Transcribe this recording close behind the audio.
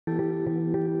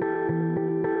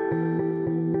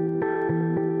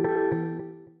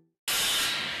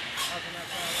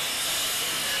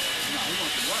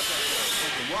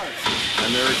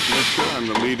Alicia. I'm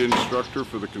the lead instructor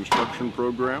for the construction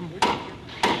program.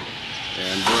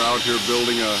 And we're out here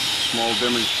building a small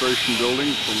demonstration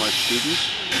building for my students.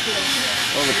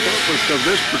 Well, the purpose of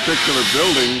this particular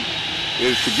building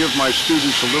is to give my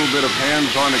students a little bit of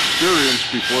hands-on experience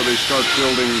before they start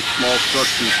building small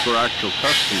structures for actual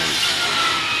customers.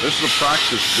 This is a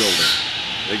practice building.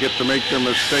 They get to make their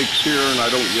mistakes here, and I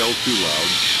don't yell too loud.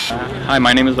 Hi,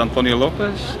 my name is Antonio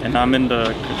Lopez, and I'm in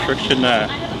the construction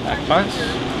class.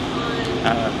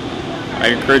 I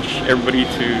encourage everybody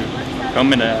to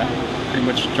come and pretty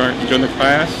much join the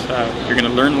class. You're going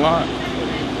to learn a lot.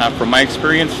 From my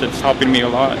experience, it's helping me a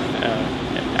lot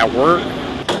at work.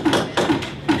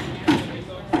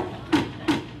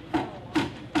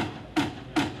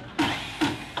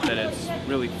 That it's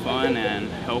really fun and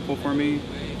helpful for me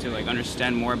to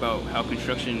understand more about how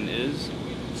construction is.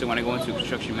 So when I go into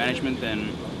construction management, then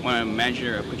when I manage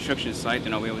a construction site,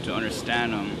 then I'll be able to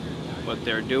understand what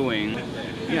they're doing.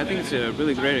 Yeah, I think it's a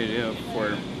really great idea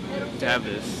to have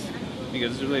this,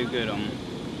 because it's a really good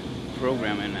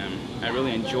program, and I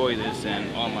really enjoy this,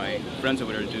 and all my friends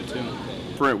over there do too.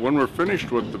 When we're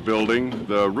finished with the building,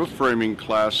 the roof framing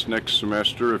class next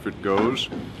semester, if it goes,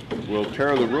 will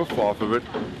tear the roof off of it,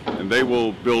 and they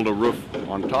will build a roof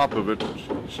on top of it.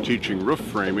 It's teaching roof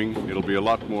framing. It'll be a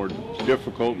lot more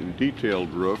difficult and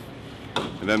detailed roof.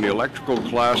 And then the electrical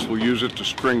class will use it to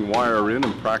string wire in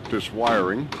and practice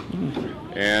wiring.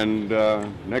 And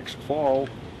next fall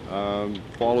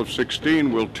of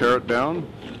 16, we'll tear it down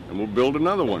and we'll build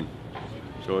another one.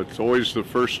 So it's always the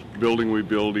first building we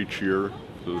build each year,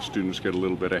 so the students get a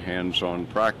little bit of hands-on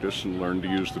practice and learn to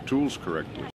use the tools correctly.